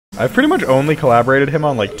I've pretty much only collaborated him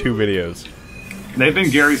on like 2 videos. They've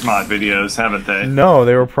been Gary's mod videos, haven't they? No,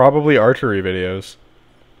 they were probably archery videos.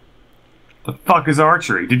 The fuck is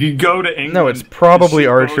archery? Did you go to England? No, it's probably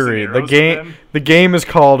archery. The game is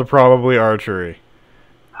called probably archery.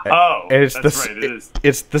 Oh, and it's that's right. It is.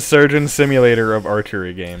 It's the surgeon simulator of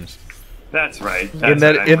archery games. That's right. In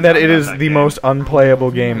that it is the most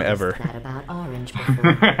unplayable game ever.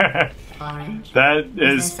 That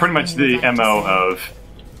is pretty much the MO of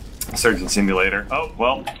Surgeon Simulator. Oh,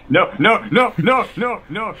 well. No. Oh no! Oh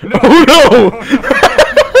no.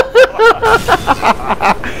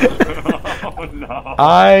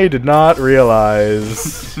 I did not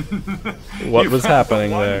realize what was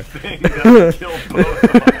happening there.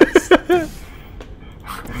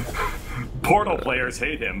 Portal players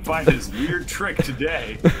hate him. Find his weird trick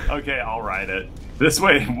today. Okay, I'll ride it. This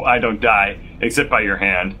way I don't die, except by your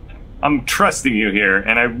hand. I'm trusting you here,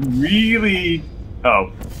 and I really...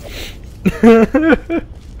 Oh.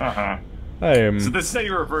 Uh-huh. So this is how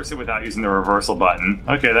you reverse it without using the reversal button.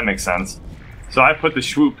 Okay, that makes sense. So I put the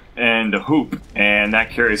swoop and the hoop, and that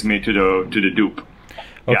carries me to the dupe.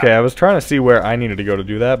 Okay, Yeah. I was trying to see where I needed to go to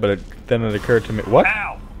do that, but then it occurred to me... What?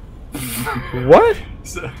 Ow! What?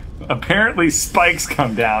 So, apparently spikes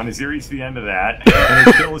come down as you reach the end of that, and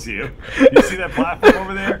it kills you. You see that platform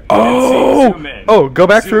over there? Oh! Zoom in. Oh, go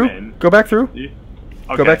back Zoom through. in. Go back through. Okay.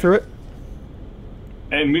 Go back through it.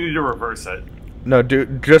 And we need to reverse it. No, do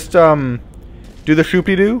the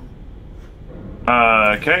shoopy-doo.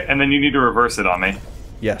 Okay, and then you need to reverse it on me.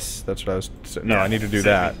 Yes, that's what I was... No, Yeah, I need to do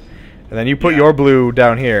same. that. And then you put your blue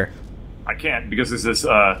down here. I can't, because there's this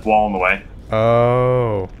wall in the way.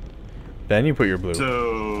 Oh. Then you put your blue.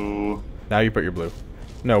 So... Now you put your blue.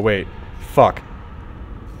 No, wait. Fuck.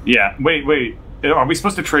 Yeah, wait. Are we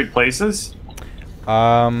supposed to trade places?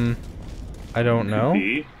 I don't know.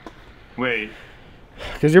 Wait.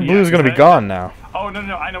 Because your blue is going to be gone now. Oh, no,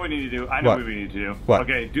 I know what we need to do. I know what we need to do. What?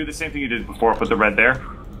 Okay, do the same thing you did before. Put the red there.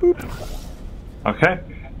 Boop. Okay.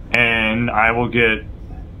 And I will get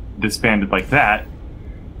disbanded like that.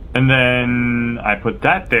 And then I put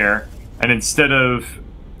that there. And instead of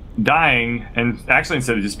dying, and actually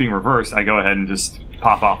instead of just being reversed, I go ahead and just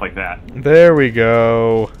pop off like that. There we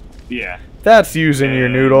go. Yeah. That's using your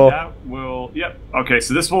noodle. That will, yep. Okay,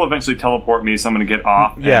 so this will eventually teleport me, so I'm going to get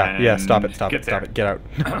off. Yeah, stop it, get out.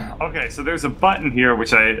 Okay, so there's a button here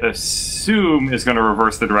which I assume is going to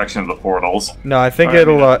reverse the direction of the portals. No, I think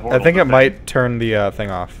I think it might turn the thing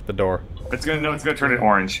off, the door. It's going to turn it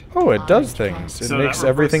orange. Oh, it does things. It So makes that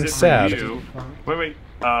everything reverses sad. you. Wait.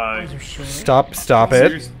 Stop So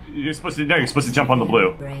it. you're supposed to jump on the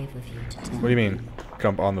blue. What do you mean?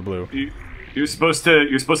 Jump on the blue. You're supposed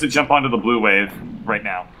to jump onto the blue wave right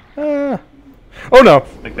now. Oh no.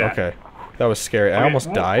 Like that. Okay. That was scary. I Okay.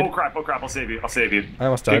 almost died. Oh crap, I'll save you. I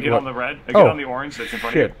almost died. Okay, get What? on the red. Get Oh. on the orange that's in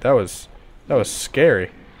front of you. Shit, that was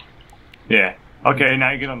scary. Yeah. Okay,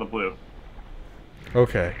 now you get on the blue.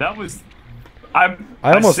 Okay. That was... I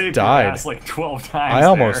almost saved died. your ass like 12 times I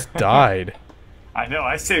almost there. died. I know,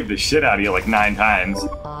 I saved the shit out of you like 9 times.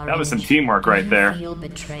 That was some teamwork right there. High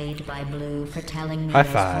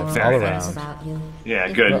fives all around.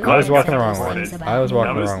 Yeah, good. I was walking the wrong way. Recorded. I was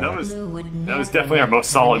walking the wrong that way. was definitely our most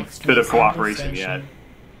solid bit of cooperation yet.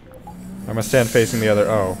 I'm gonna stand facing the other.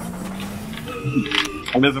 Oh.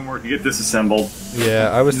 It doesn't work, you get disassembled.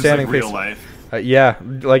 Yeah, I was Just standing like real facing. life. Yeah,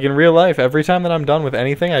 like in real life, every time that I'm done with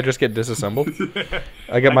anything, I just get disassembled.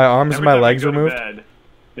 I get my arms and my legs removed.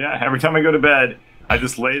 Yeah, every time I go to bed, I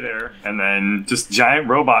just lay there, and then just giant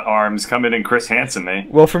robot arms come in and Chris Hansen me.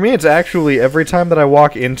 Well, for me, it's actually every time that I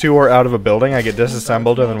walk into or out of a building, I get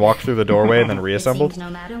disassembled and then walk through the doorway and then reassembled.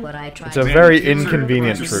 It's a very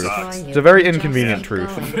inconvenient truth. It's a very inconvenient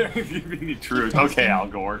truth. Inconvenient truth. Okay, Al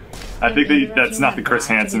Gore. I think that's not the Chris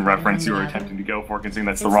Hansen reference you were attempting to go for, considering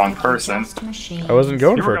that's the wrong person. I wasn't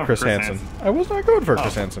going You were for going Chris for Chris Hansen. Hansen. I was not going for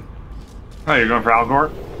Chris Hansen. Oh, you're going for Al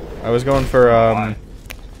Gore? I was going for,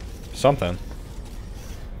 something.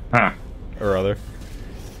 Huh. Or other.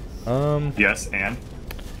 Yes, and?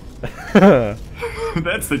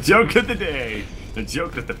 That's the joke of the day. The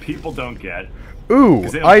joke that the people don't get. Ooh,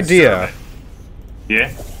 They don't idea. deserve it.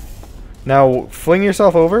 Yeah? Now, fling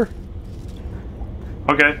yourself over,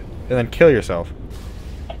 Okay. and then kill yourself.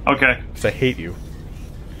 Okay. Because I hate you.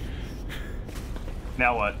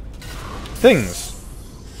 Now what? Things.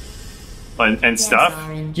 And stuff?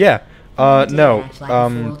 Yeah. No.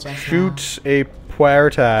 Shoot a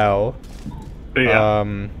portal.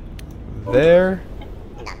 Yeah. There.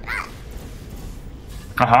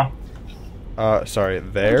 Uh-huh. Sorry,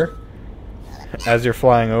 there. As you're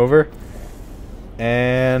flying over.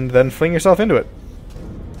 And then fling yourself into it.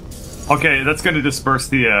 Okay, that's going to disperse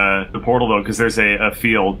the portal though, because there's a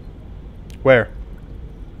field. Where?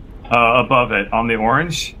 Above it, on the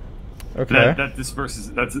orange. Okay. That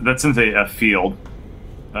disperses. That's into a field.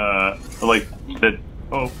 Like that.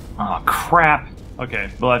 Oh crap. Okay,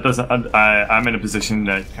 well that doesn't. I'm in a position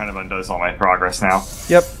that kind of undoes all my progress now.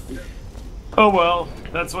 Yep. Oh well,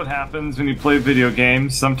 that's what happens when you play video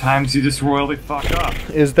games. Sometimes you just royally fuck up.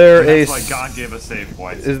 Is there That's why God gave us save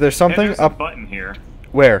points. Is there something there's up? A button here.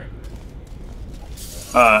 Where?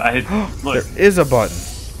 I hit. Look. There is a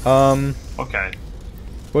button. Okay.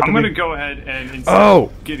 What I'm gonna go ahead and instead Oh!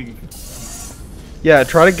 of getting. Yeah,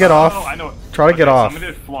 try to get off. Oh, I know. Try to get off. So I'm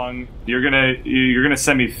gonna get flung. You're gonna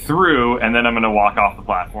send me through, and then I'm gonna walk off the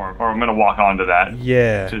platform, or I'm gonna walk onto that.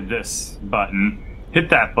 Yeah. To this button. Hit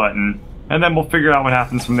that button, and then we'll figure out what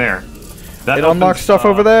happens from there. That It unlocks stuff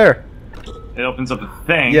over there. It opens up a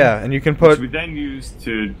thing. Yeah, and you can put. Which we then use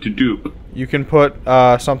to dupe. You can put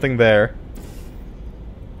something there.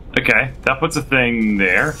 Okay, that puts a thing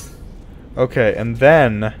there. Okay, and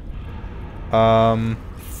then. Huh.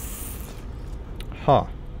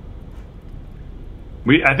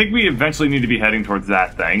 I think we eventually need to be heading towards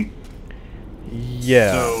that thing.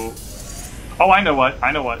 Yeah. So. Oh, I know what.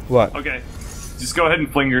 What? Okay. Just go ahead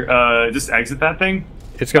and fling your. Just exit that thing.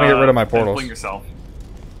 It's gonna get rid of my And portals. fling yourself.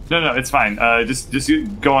 No, it's fine. Just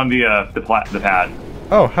go on the pad.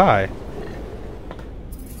 Oh, hi.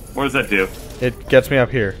 What does that do? It gets me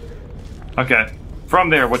up here. Okay. From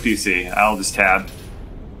there, what do you see? I'll just tab.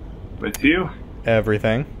 With you.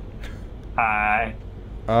 Everything. Hi.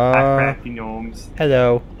 Hi, Craftygnomes.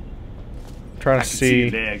 Hello. I'm trying I to can see.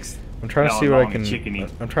 your legs. I'm trying to No, see what I long can. and chickeny.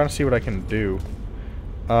 I'm trying to see what I can do.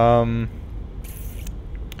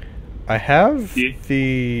 I have Yeah.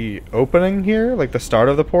 the opening here, like the start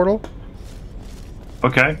of the portal.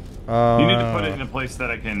 Okay. You need to put it in a place that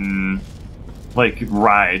I can, like,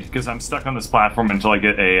 ride, because I'm stuck on this platform until I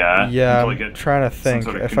get a. Yeah, until I I'm get trying to think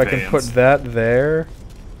sort of if I can put conveyance. that there,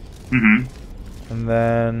 Mm-hmm. and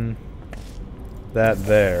then that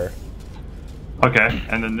there. Okay,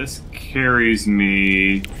 and then this carries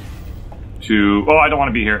me to. Oh, I don't want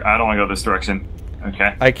to be here. I don't want to go this direction.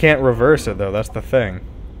 Okay. I can't reverse it though. That's the thing.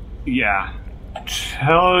 Yeah.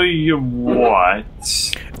 Tell you what.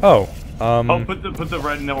 Oh. Oh, put the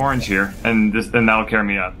red and the orange here, and that'll carry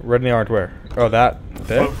me up. Red and the orange where? Oh, that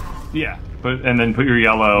there. Oh, yeah. And then put your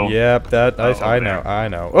yellow. Yep, that Oh, I over know. there. I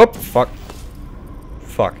know. Oh, fuck.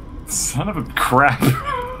 Fuck. Son of a crap.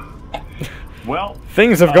 Well.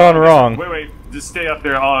 Things have gone wrong. Wait. Just stay up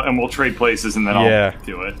there, and we'll trade places, and then Yeah. I'll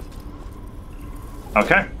do it.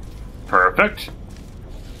 Okay. Perfect.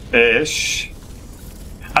 Ish.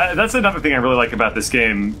 That's another thing I really like about this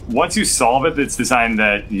game. Once you solve it, it's designed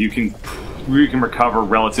that you can recover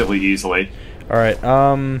relatively easily. All right.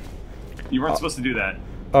 You weren't supposed to do that.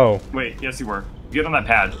 Oh. Wait, yes you were. Get on that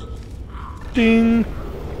pad. Ding.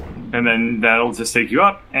 And then that'll just take you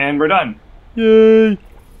up, and we're done. Yay.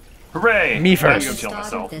 Hooray! Me Time first. to go kill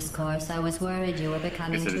myself. This course, I was worried you were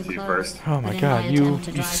becoming I said too it to you close. first. Oh my But in god, my you attempt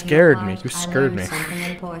to drive scared me. apart, You I scared learned me. something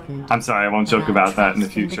important. I'm sorry, I won't joke about that in the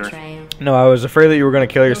future. No, I was afraid that you were gonna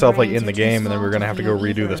kill yourself like in the game, and then we were gonna have to go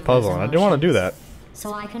redo this puzzle, and I didn't want to do that.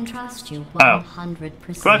 So I can trust you Oh.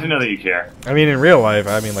 100%. Glad to know that you care. I mean, in real life,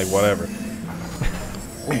 I mean, like whatever.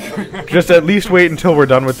 Just at least wait until we're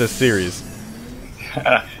done with this series.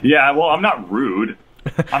 Yeah, well, I'm not rude.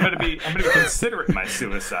 I'm gonna be considerate in my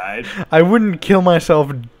suicide. I wouldn't kill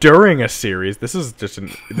myself during a series. This is just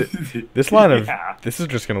this line of Yeah. this is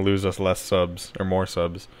just gonna lose us less subs or more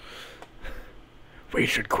subs. We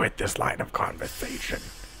should quit this line of conversation.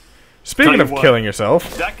 Speaking Tell of you what. killing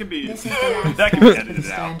yourself, That can be This is the last that can be course in edited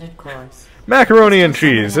the out. standard course. macaroni and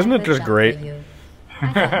cheese, isn't it just great?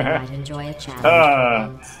 I thought you might enjoy a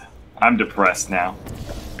challenge. once. I'm depressed now.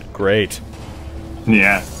 Great.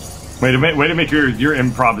 Yeah. Way to make your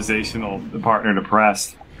improvisational partner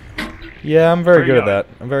depressed. Yeah, I'm very Where you good at going? that.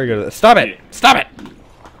 I'm very good at that. Stop it! Yeah. Stop it!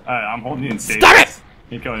 I'm holding you in stasis. Stop it!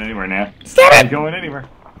 You ain't going anywhere now. Stop Ain't it! going anywhere.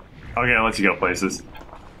 Okay, I'll let you go places.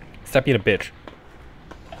 Stop being a bitch.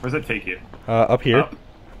 Where's that take you? Up here. Up?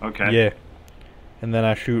 Okay. Yeah. And then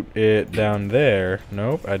I shoot it down there.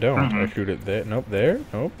 Nope, I don't. I shoot it there. Nope, there.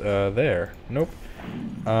 Nope, there. Nope.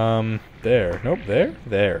 There. Nope, there.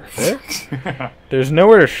 There. There. There's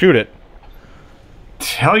nowhere to shoot it.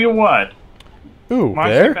 Tell you what. Ooh, Why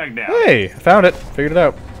don't you there. get back down? Hey, I found it. Figured it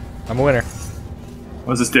out. I'm a winner.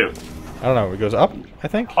 What does this do? I don't know. It goes up, I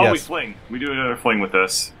think. Oh, yes. we fling. We do another fling with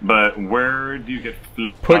this. But where do you get?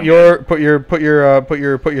 Put your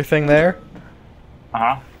thing there. Uh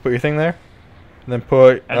huh. Put your thing there. And then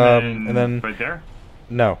put And and then right there.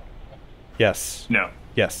 no. Yes. No.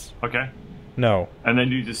 Yes. Okay. No. And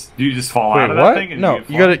then you just fall Wait, out of what? that thing? And No,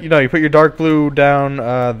 you put your dark blue down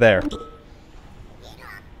there.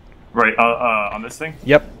 Right, on this thing?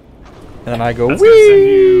 Yep. And then I go, That's gonna send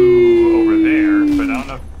you over there, but I don't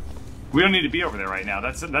know. We don't need to be over there right now.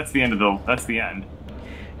 That's the end of that's the end.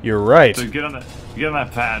 You're right. So get on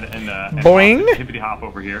that pad and boing, hippity hop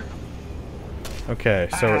over here. Okay,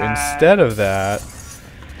 so instead of that,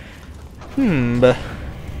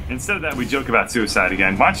 instead of that, we joke about suicide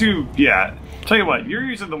again. Why don't you? Yeah. Tell you what, you're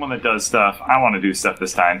usually the one that does stuff. I want to do stuff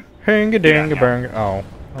this time. Hang-a-ding-a-bang. Oh.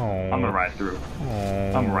 I'm gonna ride through. Oh.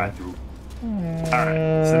 I'm gonna ride through.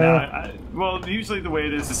 Alright, so now, well, usually the way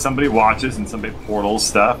it is somebody watches and somebody portals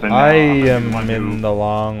stuff, and I am in the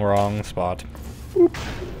wrong spot.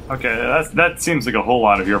 Okay, that seems like a whole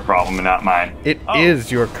lot of your problem and not mine. It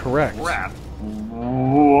is, you're correct. Crap.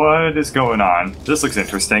 What is going on? This looks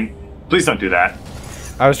interesting. Please don't do that.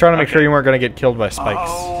 I was trying to make sure you weren't going to get killed by spikes.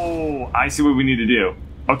 Oh, I see what we need to do.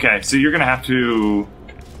 Okay, so you're going to have to...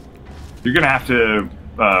 You're going to have to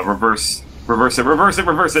reverse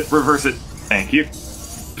it. Thank you.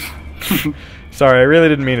 Sorry, I really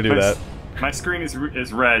didn't mean to do that. My screen is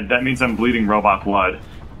red. That means I'm bleeding robot blood.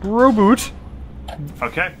 Reboot.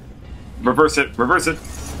 Okay. Reverse it.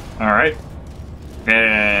 Alright.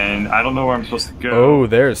 And I don't know where I'm supposed to go. Oh,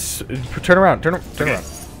 there's... Turn around. Turn around.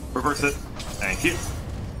 Reverse it. Thank you.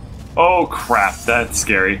 Oh, crap. That's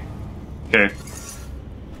scary. Okay.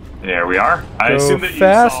 There we are. I assume that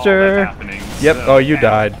faster. You saw that happening. Yep. So, oh, you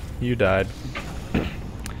died. You died.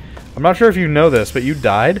 I'm not sure if you know this, but you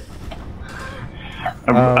died.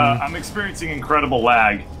 I'm experiencing incredible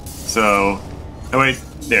lag. So... Oh, wait.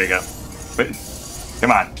 There you go. Wait.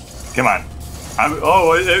 Come on.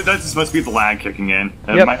 That just must be the lag kicking in.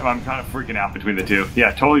 Yep. I'm kind of freaking out between the two.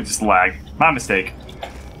 Yeah, totally just lag. My mistake.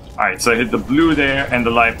 Alright, so I hit the blue there and the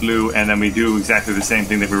light blue, and then we do exactly the same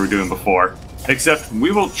thing that we were doing before. Except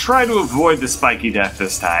we will try to avoid the spiky death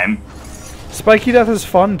this time. Spiky death is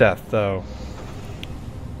fun death, though.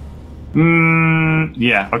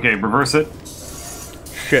 Yeah. Okay, reverse it.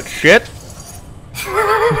 Shit.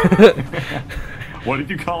 What did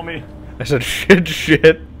you call me? I said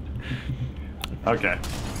shit. Okay.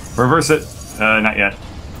 Reverse it. Not yet.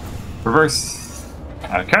 Reverse.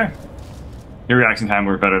 Okay. Your reaction time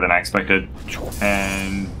were better than I expected.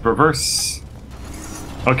 And reverse.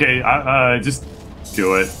 Okay, just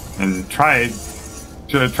do it and try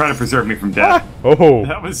to preserve me from death. Oh.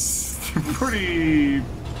 That was pretty.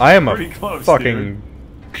 I am pretty a close, fucking dude.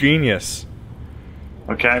 Genius.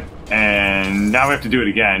 Okay, and now we have to do it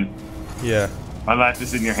again. Yeah. My life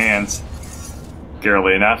is in your hands.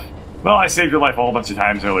 Scarily enough. Well, I saved your life a whole bunch of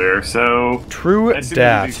times earlier, so... True do the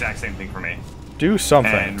dat. exact same thing for me. Do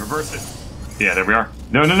something. And reverse it. Yeah, there we are.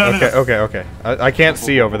 No. Okay. I can't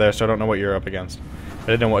see over there, so I don't know what you're up against. I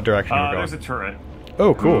didn't know what direction you were going. There's a turret.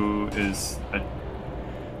 Oh, cool. Who is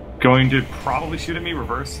going to probably shoot at me.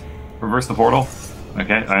 Reverse the portal.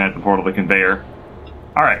 Okay, I had the portal, the conveyor.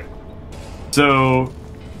 Alright. So,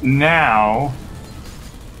 now...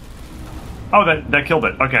 Oh, that killed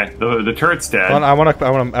it. Okay, the turret's dead. I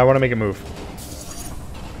wanna make it move.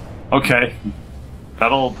 Okay,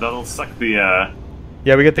 that'll suck the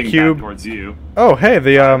yeah, we get the thing cube back towards you. Oh, hey,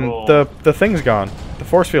 the thing's gone. The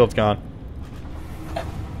force field's gone.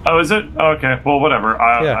 Oh, is it? Okay, well, whatever.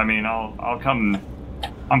 Yeah. I mean,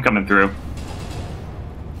 I'm coming through.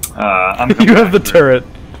 You have the turret.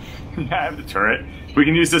 Yeah, I have the turret. We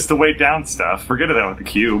can use this to weight down stuff. Forget about the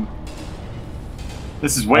cube.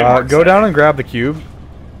 This is way more go down and grab the cube.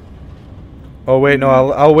 Oh wait, no,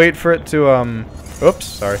 I'll wait for it to oops,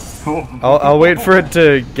 sorry. I'll wait for it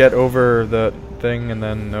to get over the thing and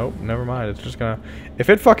then nope, never mind. It's just gonna if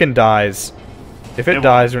it fucking dies. If it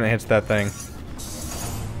dies when it hits that thing.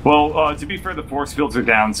 Well, to be fair, the force fields are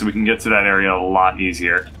down, so we can get to that area a lot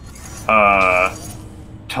easier.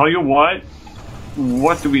 Tell you what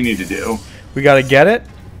do we need to do? We gotta get it,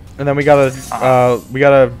 and then we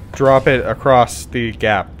gotta drop it across the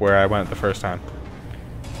gap where I went the first time.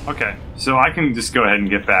 Okay, so I can just go ahead and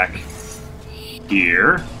get back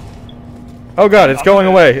here. Oh god, it's going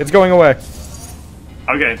away. It's going away.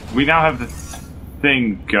 Okay, we now have the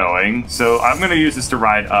thing going, so I'm gonna use this to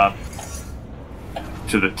ride up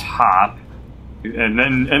to the top, and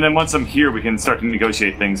then once I'm here, we can start to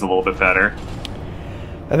negotiate things a little bit better.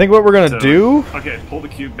 I think what we're gonna do. Okay, pull the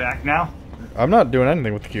cube back now. I'm not doing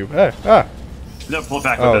anything with the cube. Hey, No, pull it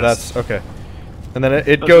back with oh, this. that's okay. And then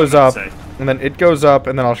it goes up, and then it goes up,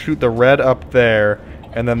 and then I'll shoot the red up there,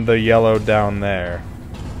 and then the yellow down there.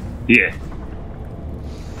 Yeah.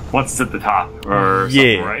 Once it's at the top, or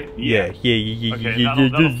something, right? Yeah. Okay,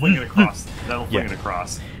 that'll fling it across. That'll fling it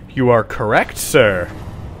across. You are correct, sir.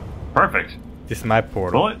 Perfect. This is my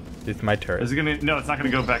portal. Will it? This is my turret. Is it gonna? No, it's not gonna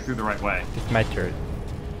go back through the right way. This is my turret.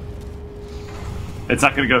 It's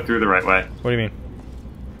not gonna go through the right way. What do you mean?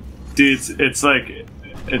 Dude, it's like.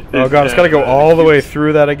 Oh god, it's gotta go all the way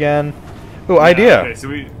through that again. Ooh, idea. Okay, so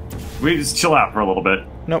we just chill out for a little bit.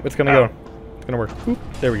 Nope, it's gonna go. It's gonna work. Oop,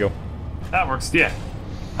 there we go. That works. Yeah.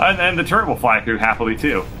 And the turret will fly through happily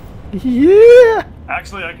too. Yeah.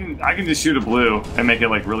 Actually, I can just shoot a blue and make it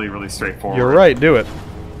like really straightforward. You're right. Do it.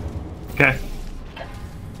 Okay.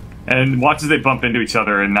 And watch as they bump into each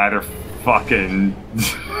other and neither fucking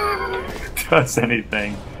does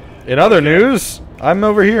anything. In other news, I'm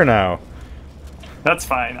over here now. That's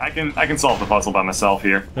fine. I can solve the puzzle by myself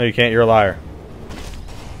here. No, you can't. You're a liar.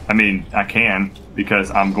 I mean, I can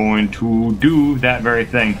because I'm going to do that very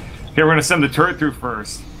thing. Okay, we're gonna send the turret through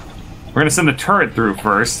first.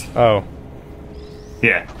 Oh.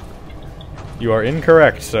 Yeah. You are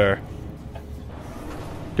incorrect, sir.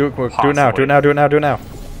 Do it quick. Do it now. Do it now. Do it now. Do it now.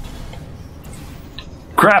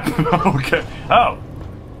 Crap. Okay. Oh.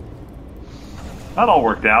 That all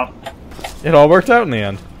worked out. It all worked out in the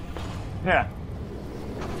end. Yeah.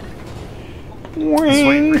 Just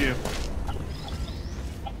waiting for you.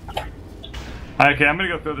 Okay, I'm gonna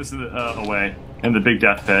go throw this away in the big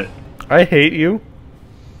death pit. I hate you.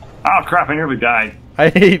 Oh crap! I nearly died. I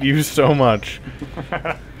hate you so much.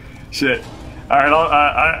 Shit. All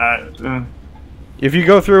right. If you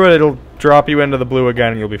go through it, it'll drop you into the blue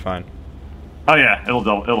again, and you'll be fine. Oh yeah,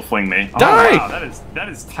 it'll fling me. Die! Oh, wow, that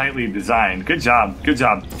is tightly designed. Good job,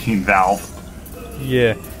 Team Valve.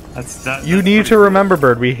 Yeah. That's you need to remember,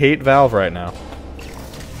 Bird. We hate Valve right now.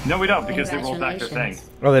 No, we don't, because they rolled back their thing.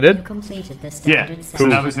 Oh, they did? You completed the Yeah. standard So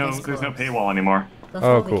now there's section. no paywall anymore. Before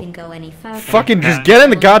Oh, we cool. can go any further, Fucking just get in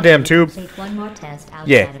the goddamn tube. complete one more test outside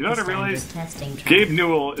Yeah. of You know what I the standard realized? testing track. Gabe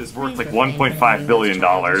Newell is worth Please like refrain from $1.5 any billion.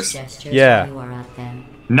 childish gestures Yeah. while you are out there.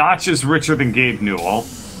 Notch is richer than Gabe Newell.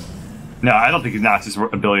 No, I don't think Notch is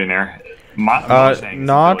a billionaire. Mojang is a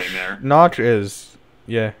billionaire. Notch is.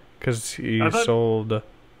 Yeah, because he I thought- sold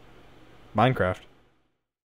Minecraft.